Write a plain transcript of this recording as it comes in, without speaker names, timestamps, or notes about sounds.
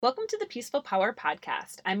Welcome to the Peaceful Power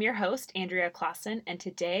Podcast. I'm your host, Andrea Clausen, and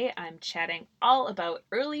today I'm chatting all about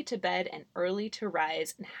early to bed and early to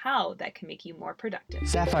rise and how that can make you more productive.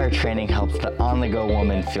 Sapphire Training helps the on-the-go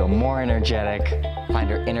woman feel more energetic, find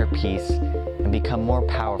her inner peace, and become more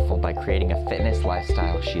powerful by creating a fitness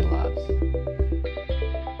lifestyle she loves.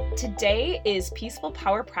 Today is Peaceful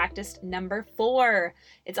Power Practice number 4.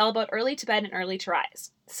 It's all about early to bed and early to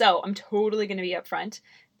rise. So I'm totally going to be upfront.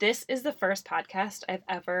 This is the first podcast I've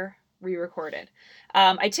ever re-recorded.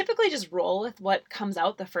 I typically just roll with what comes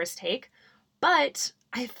out the first take, but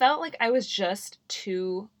I felt like I was just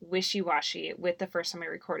too wishy-washy with the first time I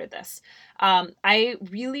recorded this.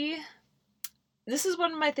 This is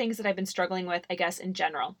one of my things that I've been struggling with, I guess, in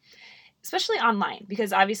general, especially online,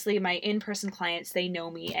 because obviously my in-person clients, they know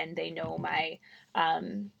me and they know my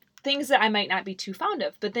things that I might not be too fond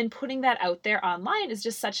of, but then putting that out there online is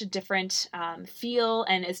just such a different feel,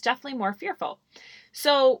 and it's definitely more fearful.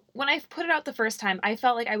 So when I put it out the first time, I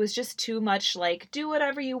felt like I was just too much like, do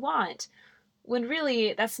whatever you want, when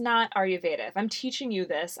really that's not Ayurveda. If I'm teaching you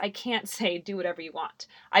this, I can't say do whatever you want.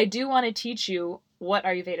 I do want to teach you what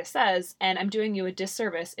Ayurveda says, and I'm doing you a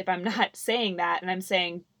disservice if I'm not saying that and I'm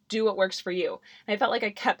saying do what works for you. And I felt like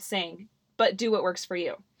I kept saying, but do what works for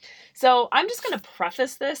you. So I'm just going to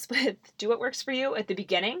preface this with do what works for you at the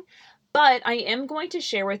beginning, but I am going to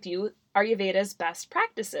share with you Ayurveda's best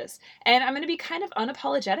practices, and I'm going to be kind of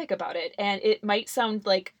unapologetic about it, and it might sound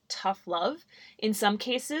like tough love in some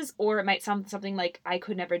cases, or it might sound something like I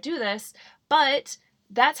could never do this, but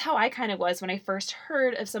that's how I kind of was when I first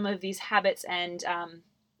heard of some of these habits, and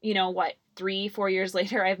 3-4 years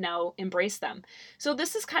later, I've now embraced them. So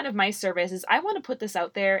this is kind of my service, is I want to put this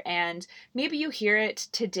out there, and maybe you hear it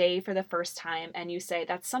today for the first time and you say,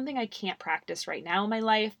 that's something I can't practice right now in my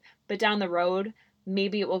life, but down the road,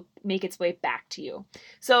 maybe it will make its way back to you.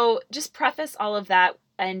 So just preface all of that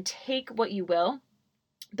and take what you will,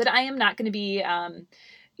 but I am not going to be,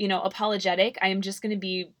 apologetic. I am just going to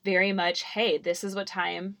be very much, hey, this is what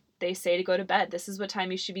time they say to go to bed. This is what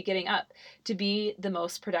time you should be getting up to be the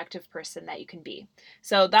most productive person that you can be.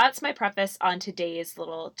 So that's my preface on today's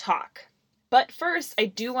little talk. But first, I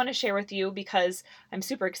do want to share with you, because I'm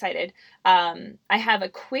super excited. I have a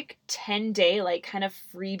quick 10-day kind of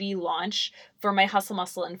freebie launch for my Hustle,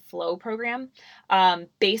 Muscle, and Flow program.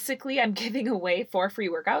 Basically, I'm giving away 4 free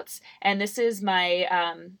workouts, and this is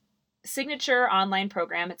my signature online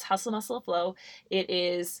program. It's Hustle, Muscle, Flow. It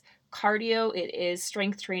is cardio, it is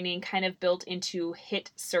strength training kind of built into HIIT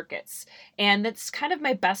circuits. And that's kind of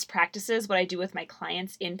my best practices, what I do with my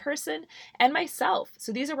clients in person and myself.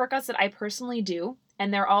 So these are workouts that I personally do,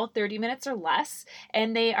 and they're all 30 minutes or less,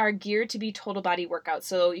 and they are geared to be total body workouts.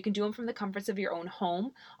 So you can do them from the comforts of your own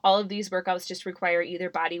home. All of these workouts just require either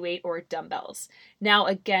body weight or dumbbells. Now,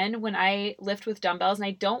 again, when I lift with dumbbells, and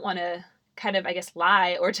I don't want to kind of,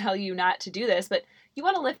 lie or tell you not to do this, but you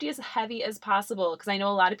want to lift as heavy as possible, because I know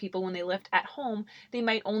a lot of people, when they lift at home, they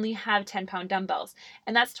might only have 10-pound dumbbells,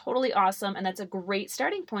 and that's totally awesome, and that's a great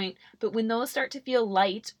starting point. But when those start to feel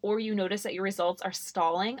light, or you notice that your results are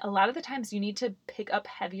stalling, a lot of the times you need to pick up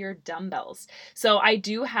heavier dumbbells. So I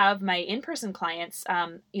do have my in-person clients,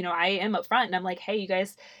 I am upfront and I'm like, hey, you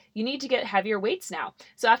guys, you need to get heavier weights now.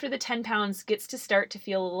 So after the 10 pounds gets to start to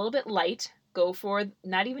feel a little bit light, go for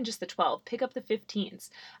not even just the 12, pick up the 15s.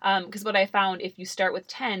 Because what I found, if you start with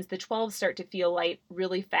 10s, the 12s start to feel light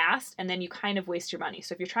really fast, and then you kind of waste your money.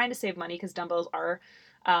 So if you're trying to save money, because dumbbells are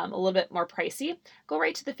a little bit more pricey, go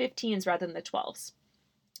right to the 15s rather than the 12s.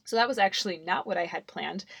 So that was actually not what I had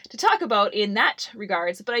planned to talk about in that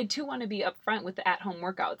regards, but I do want to be upfront with the at-home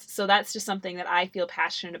workouts. So that's just something that I feel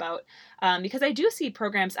passionate about, because I do see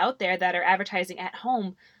programs out there that are advertising at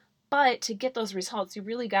home, but to get those results, you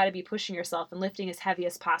really got to be pushing yourself and lifting as heavy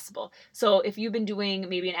as possible. So if you've been doing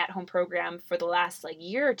maybe an at-home program for the last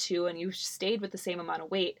year or two, and you've stayed with the same amount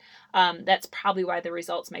of weight, that's probably why the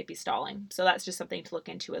results might be stalling. So that's just something to look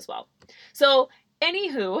into as well. So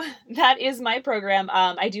anywho, that is my program.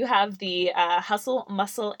 I do have the Hustle,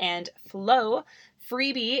 Muscle, and Flow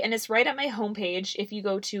freebie, and it's right at my homepage. If you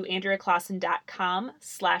go to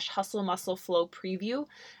andreaclausen.com/hustle muscle flow preview,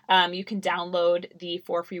 you can download the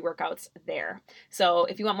 4 free workouts there. So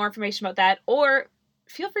if you want more information about that, or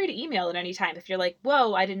feel free to email at any time if you're like,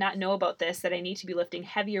 whoa, I did not know about this, that I need to be lifting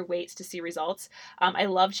heavier weights to see results. I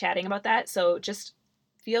love chatting about that, so just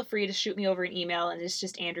feel free to shoot me over an email, and it's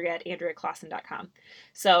just andrea@andreaclausen.com.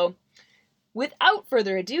 So without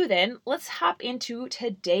further ado then, let's hop into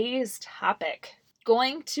today's topic.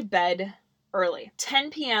 Going to bed early.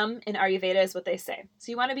 10 p.m. in Ayurveda is what they say.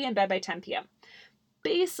 So you want to be in bed by 10 p.m.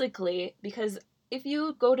 Basically, because if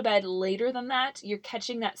you go to bed later than that, you're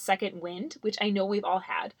catching that second wind, which I know we've all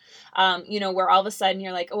had, where all of a sudden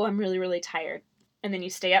you're like, oh, I'm really, really tired. And then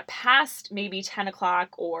you stay up past maybe 10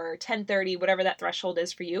 o'clock or 10:30, whatever that threshold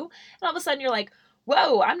is for you. And all of a sudden you're like,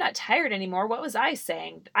 whoa, I'm not tired anymore. What was I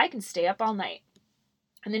saying? I can stay up all night.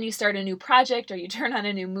 And then you start a new project or you turn on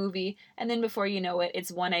a new movie, and then before you know it,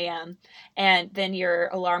 it's 1 a.m. And then your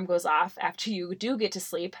alarm goes off after you do get to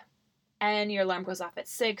sleep, and your alarm goes off at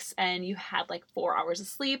 6, and you had like 4 hours of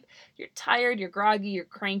sleep. You're tired, you're groggy, you're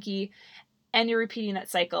cranky, and you're repeating that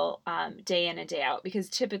cycle day in and day out, because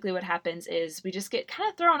typically what happens is we just get kind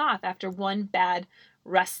of thrown off after one bad,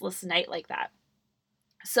 restless night like that.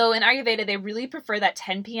 So in Ayurveda, they really prefer that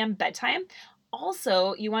 10 p.m. bedtime.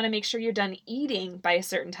 Also, you want to make sure you're done eating by a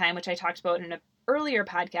certain time, which I talked about in an earlier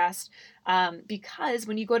podcast, because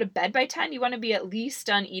when you go to bed by 10, you want to be at least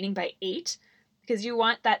done eating by 8, because you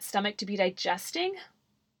want that stomach to be digesting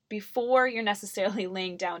before you're necessarily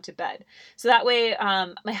laying down to bed. So that way,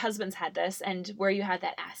 my husband's had this, and where you have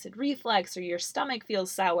that acid reflux or your stomach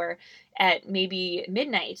feels sour at maybe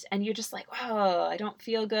midnight, and you're just like, oh, I don't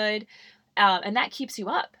feel good, and that keeps you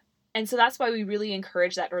up. And so that's why we really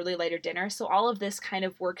encourage that early, lighter dinner. So all of this kind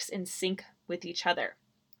of works in sync with each other.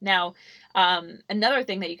 Now, another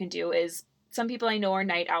thing that you can do is, some people I know are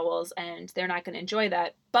night owls and they're not going to enjoy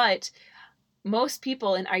that, but most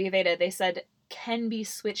people in Ayurveda, they said, can be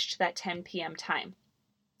switched to that 10 p.m. time.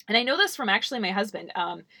 And I know this from actually my husband.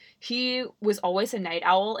 He was always a night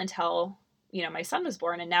owl until, my son was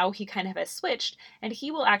born, and now he kind of has switched, and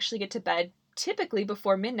he will actually get to bed typically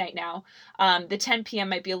before midnight now. The 10 p.m.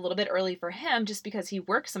 might be a little bit early for him just because he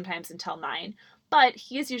works sometimes until 9, but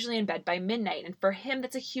he is usually in bed by midnight. And for him,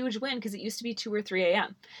 that's a huge win because it used to be 2 or 3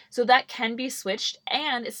 a.m. So that can be switched,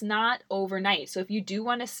 and it's not overnight. So if you do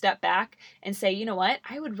want to step back and say, you know what,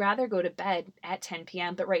 I would rather go to bed at 10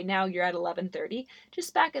 p.m., but right now you're at 11:30,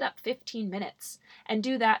 just back it up 15 minutes and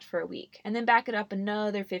do that for a week. And then back it up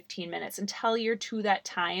another 15 minutes until you're to that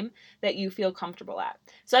time that you feel comfortable at.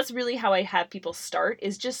 So that's really how I have people start,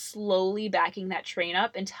 is just slowly backing that train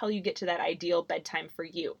up until you get to that ideal bedtime for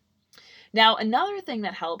you. Now, another thing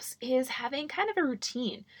that helps is having kind of a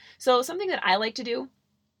routine. So something that I like to do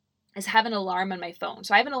is have an alarm on my phone.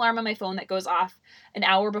 So I have an alarm on my phone that goes off an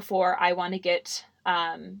hour before I want to get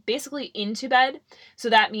basically into bed. So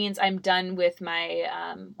that means I'm done with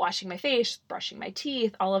my washing my face, brushing my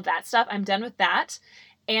teeth, all of that stuff. I'm done with that,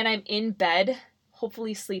 and I'm in bed,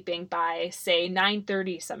 hopefully sleeping by, say,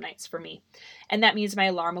 9:30 some nights for me. And that means my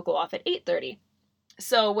alarm will go off at 8:30.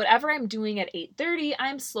 So whatever I'm doing at 8:30,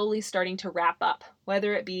 I'm slowly starting to wrap up,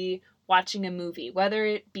 whether it be watching a movie, whether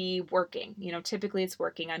it be working. Typically it's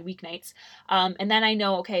working on weeknights. And then I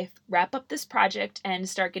know, okay, wrap up this project and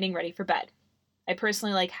start getting ready for bed. I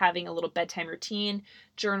personally like having a little bedtime routine,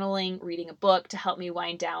 journaling, reading a book to help me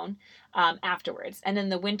wind down afterwards. And in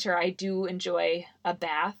the winter, I do enjoy a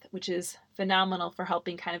bath, which is phenomenal for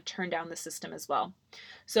helping kind of turn down the system as well.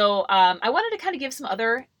 So I wanted to kind of give some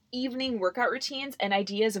other evening workout routines and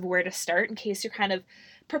ideas of where to start in case you're kind of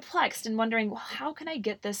perplexed and wondering, well, how can I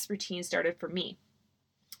get this routine started for me?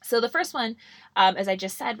 So the first one, as I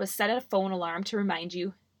just said, was set a phone alarm to remind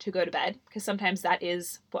you to go to bed, because sometimes that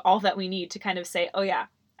is all that we need to kind of say, oh yeah,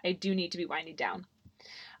 I do need to be winding down.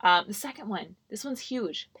 The second one, this one's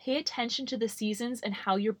huge. Pay attention to the seasons and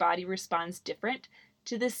how your body responds different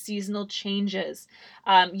to the seasonal changes.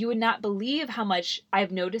 You would not believe how much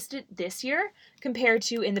I've noticed it this year compared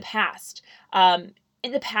to in the past.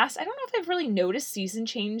 In the past, I don't know if I've really noticed season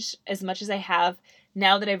change as much as I have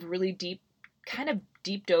now that I've really deep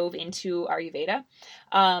dove into Ayurveda.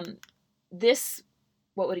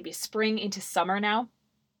 What would it be, spring into summer now?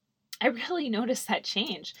 I really noticed that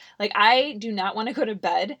change. Like, I do not want to go to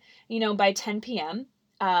bed, by 10 p.m.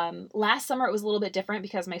 Last summer it was a little bit different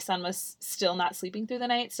because my son was still not sleeping through the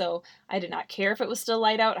night, so I did not care if it was still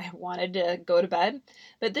light out. I wanted to go to bed.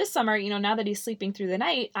 But this summer, now that he's sleeping through the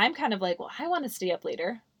night, I'm kind of like, well, I want to stay up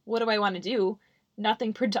later. What do I want to do?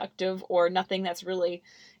 Nothing productive or nothing that's really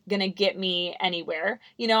gonna get me anywhere.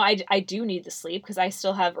 I do need the sleep because I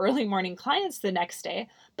still have early morning clients the next day,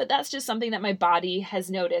 but that's just something that my body has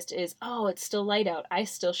noticed is, oh, it's still light out. I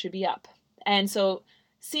still should be up. And so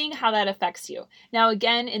seeing how that affects you. Now,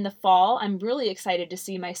 again, in the fall, I'm really excited to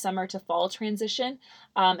see my summer to fall transition,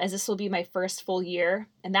 as this will be my first full year,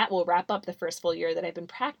 and that will wrap up the first full year that I've been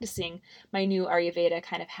practicing my new Ayurveda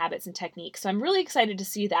kind of habits and techniques. So I'm really excited to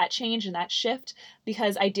see that change and that shift,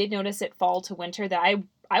 because I did notice it fall to winter that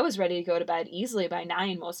I was ready to go to bed easily by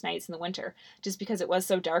 9 most nights in the winter, just because it was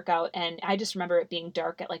so dark out. And I just remember it being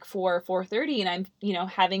dark at like 4:30, and I'm,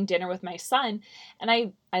 having dinner with my son. And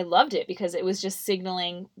I loved it because it was just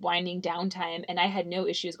signaling winding down time, and I had no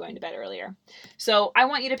issues going to bed earlier. So I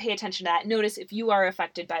want you to pay attention to that. Notice if you are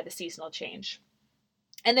affected by the seasonal change.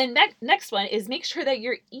 And then next one is make sure that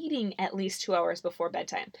you're eating at least 2 hours before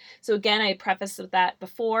bedtime. So again, I prefaced with that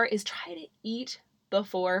before, is try to eat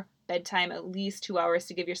before bedtime at least 2 hours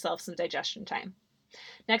to give yourself some digestion time.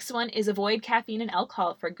 Next one is avoid caffeine and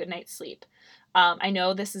alcohol for a good night's sleep. I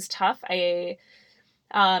know this is tough.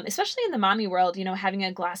 Especially in the mommy world, having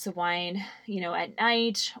a glass of wine, at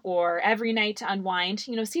night or every night to unwind,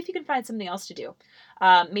 see if you can find something else to do.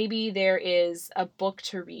 Maybe there is a book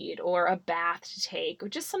to read or a bath to take, or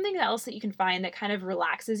just something else that you can find that kind of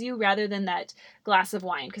relaxes you rather than that glass of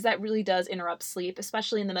wine, because that really does interrupt sleep,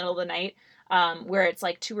 especially in the middle of the night, where it's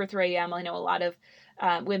like 2 or 3 a.m. I know a lot of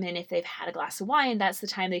women, if they've had a glass of wine, that's the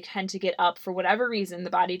time they tend to get up for whatever reason. The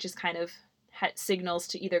body just kind of signals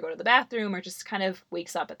to either go to the bathroom or just kind of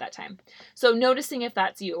wakes up at that time. So noticing if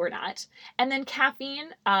that's you or not. And then caffeine,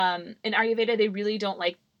 in Ayurveda, they really don't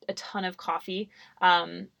like a ton of coffee.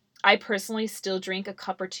 I personally still drink a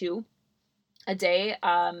cup or 2 a day,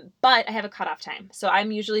 but I have a cutoff time. So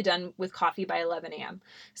I'm usually done with coffee by 11 a.m.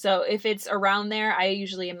 So if it's around there, I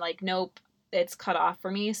usually am like, nope, it's cut off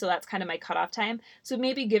for me. So that's kind of my cutoff time. So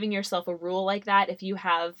maybe giving yourself a rule like that if you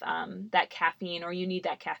have that caffeine or you need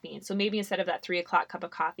that caffeine. So maybe instead of that 3 o'clock cup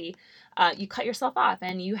of coffee, you cut yourself off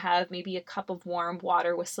and you have maybe a cup of warm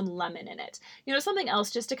water with some lemon in it. Something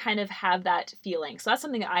else just to kind of have that feeling. So that's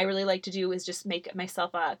something that I really like to do, is just make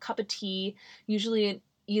myself a cup of tea, usually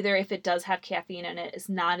either, if it does have caffeine in it, is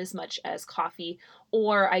not as much as coffee,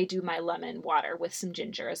 or I do my lemon water with some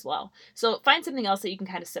ginger as well. So find something else that you can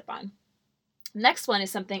kind of sip on. Next one is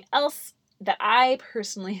something else that I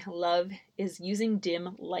personally love, is using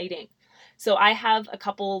dim lighting. So I have a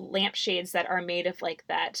couple lampshades that are made of like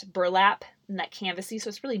that burlap and that canvasy, so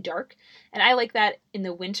it's really dark. And I like that in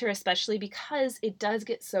the winter, especially because it does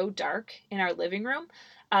get so dark in our living room,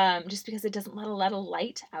 just because it doesn't let a lot of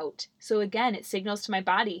light out. So again, it signals to my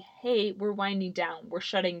body, hey, we're winding down, we're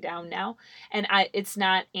shutting down now. And it's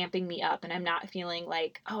not amping me up, and I'm not feeling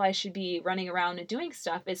like, oh, I should be running around and doing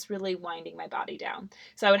stuff. It's really winding my body down.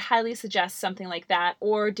 So I would highly suggest something like that,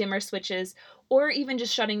 or dimmer switches, or even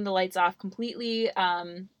just shutting the lights off completely,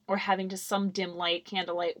 or having just some dim light,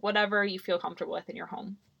 candlelight, whatever you feel comfortable with in your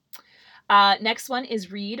home. Next one is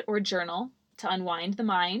read or journal to unwind the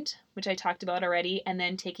mind, which I talked about already, and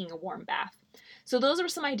then taking a warm bath. So those are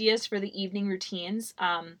some ideas for the evening routines.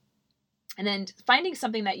 And then finding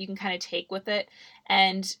something that you can kind of take with it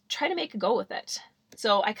and try to make a go with it.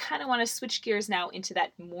 So I kind of want to switch gears now into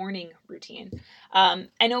that morning routine.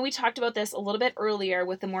 I know we talked about this a little bit earlier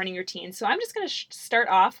with the morning routine. So I'm just going to start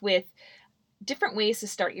off with different ways to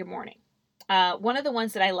start your morning. One of the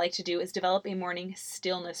ones that I like to do is develop a morning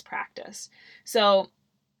stillness practice. So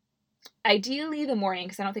ideally the morning,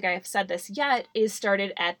 because I don't think I have said this yet, is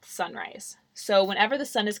started at sunrise. So whenever the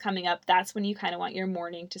sun is coming up, that's when you kind of want your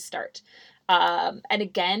morning to start. And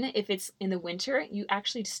again, if it's in the winter, you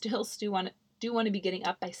actually still do want to be getting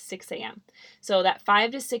up by 6 a.m. So that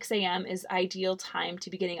 5 to 6 a.m. is ideal time to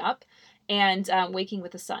be getting up and waking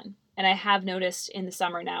with the sun. And I have noticed in the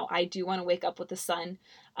summer now, I do want to wake up with the sun.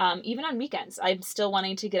 Even on weekends, I'm still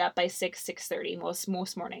wanting to get up by 6:30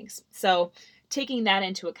 most mornings. So taking that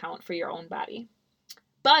into account for your own body.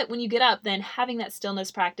 But when you get up, then having that stillness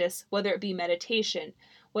practice, whether it be meditation,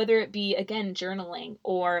 whether it be, again, journaling,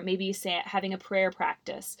 or maybe having a prayer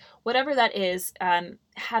practice, whatever that is,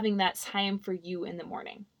 having that time for you in the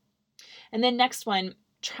morning. And then next one,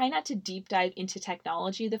 try not to deep dive into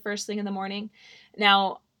technology the first thing in the morning.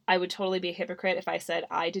 Now, I would totally be a hypocrite if I said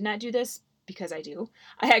I did not do this, because I do.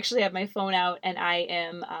 I actually have my phone out, and I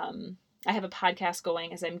have a podcast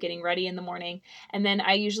going as I'm getting ready in the morning. And then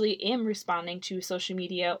I usually am responding to social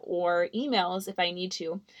media or emails if I need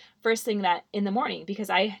to first thing that in the morning,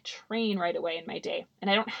 because I train right away in my day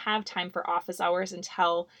and I don't have time for office hours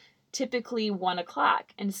until typically 1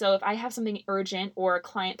 o'clock. And so if I have something urgent or a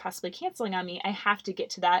client possibly canceling on me, I have to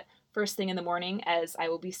get to that first thing in the morning, as I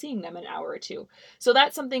will be seeing them in an hour or two. So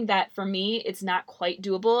that's something that for me, it's not quite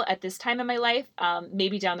doable at this time in my life.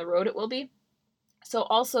 Maybe down the road it will be. So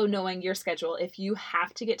also knowing your schedule, if you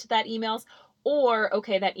have to get to that emails, or,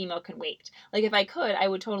 okay, that email can wait. Like if I could, I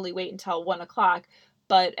would totally wait until 1 o'clock.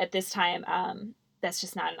 But at this time, that's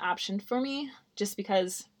just not an option for me, just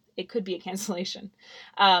because it could be a cancellation.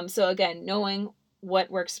 So again, knowing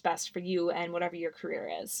what works best for you and whatever your career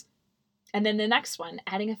is. And then the next one,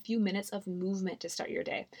 adding a few minutes of movement to start your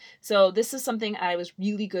day. So this is something I was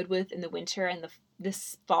really good with in the winter and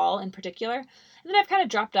this fall in particular. And then I've kind of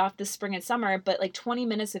dropped off this spring and summer, but like 20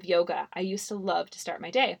 minutes of yoga, I used to love to start my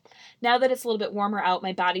day. Now that it's a little bit warmer out,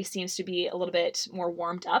 my body seems to be a little bit more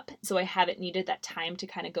warmed up. So I haven't needed that time to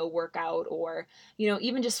kind of go work out or,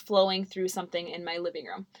 even just flowing through something in my living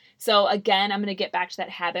room. So again, I'm going to get back to that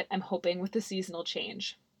habit, I'm hoping, with the seasonal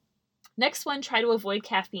change. Next one, try to avoid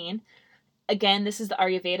caffeine. Again, this is the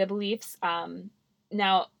Ayurveda beliefs.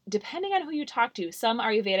 Now, depending on who you talk to, some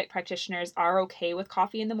Ayurvedic practitioners are okay with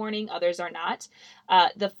coffee in the morning, others are not.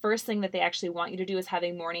 The first thing that they actually want you to do is have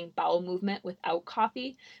a morning bowel movement without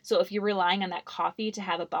coffee. So if you're relying on that coffee to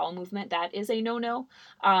have a bowel movement, that is a no-no.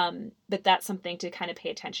 But that's something to kind of pay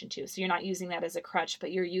attention to. So you're not using that as a crutch,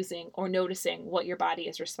 but you're using or noticing what your body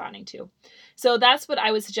is responding to. So that's what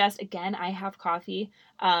I would suggest. Again, I have coffee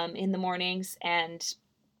in the mornings, and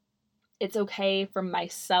it's okay for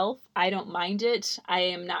myself. I don't mind it. I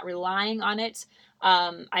am not relying on it.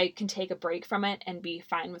 I can take a break from it and be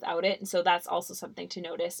fine without it. And so that's also something to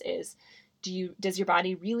notice is, does your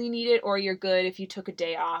body really need it, or you're good if you took a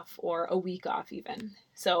day off or a week off even?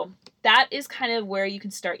 So that is kind of where you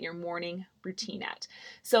can start your morning routine at.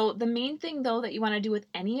 So the main thing though that you want to do with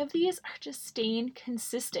any of these are just staying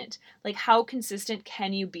consistent. Like, how consistent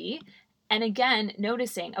can you be? And again,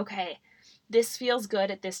 noticing, okay, this feels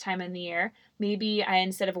good at this time in the year. Maybe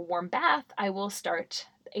instead of a warm bath, I will start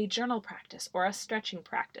a journal practice or a stretching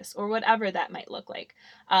practice or whatever that might look like.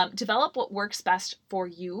 Develop what works best for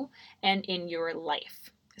you and in your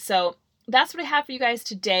life. So that's what I have for you guys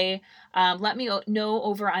today. Let me know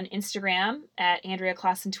over on Instagram at Andrea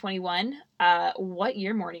Clausen 21 what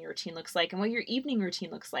your morning routine looks like and what your evening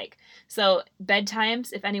routine looks like. So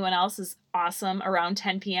bedtimes, if anyone else is awesome around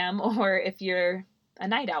 10 p.m. or if you're a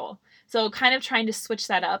night owl. So kind of trying to switch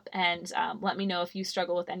that up, and let me know if you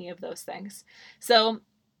struggle with any of those things. So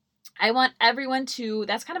I want everyone to,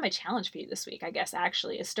 that's kind of my challenge for you this week, I guess,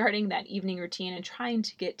 actually, is starting that evening routine and trying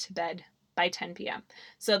to get to bed by 10 p.m.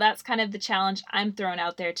 So that's kind of the challenge I'm throwing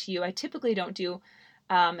out there to you. I typically don't do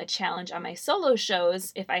a challenge on my solo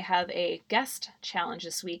shows if I have a guest challenge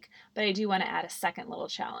this week, but I do want to add a second little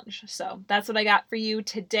challenge. So that's what I got for you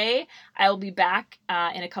today. I'll be back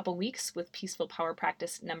in a couple weeks with Peaceful Power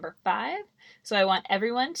Practice number 5. So I want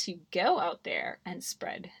everyone to go out there and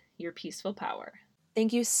spread your peaceful power.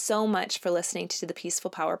 Thank you so much for listening to the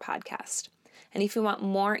Peaceful Power Podcast. And if you want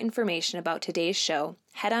more information about today's show,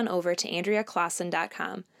 head on over to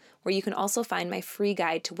AndreaClausen.com, where you can also find my free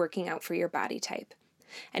guide to working out for your body type.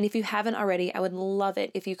 And if you haven't already, I would love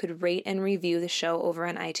it if you could rate and review the show over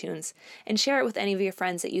on iTunes and share it with any of your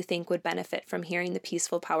friends that you think would benefit from hearing the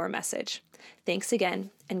Peaceful Power message. Thanks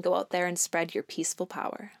again, and go out there and spread your peaceful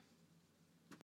power.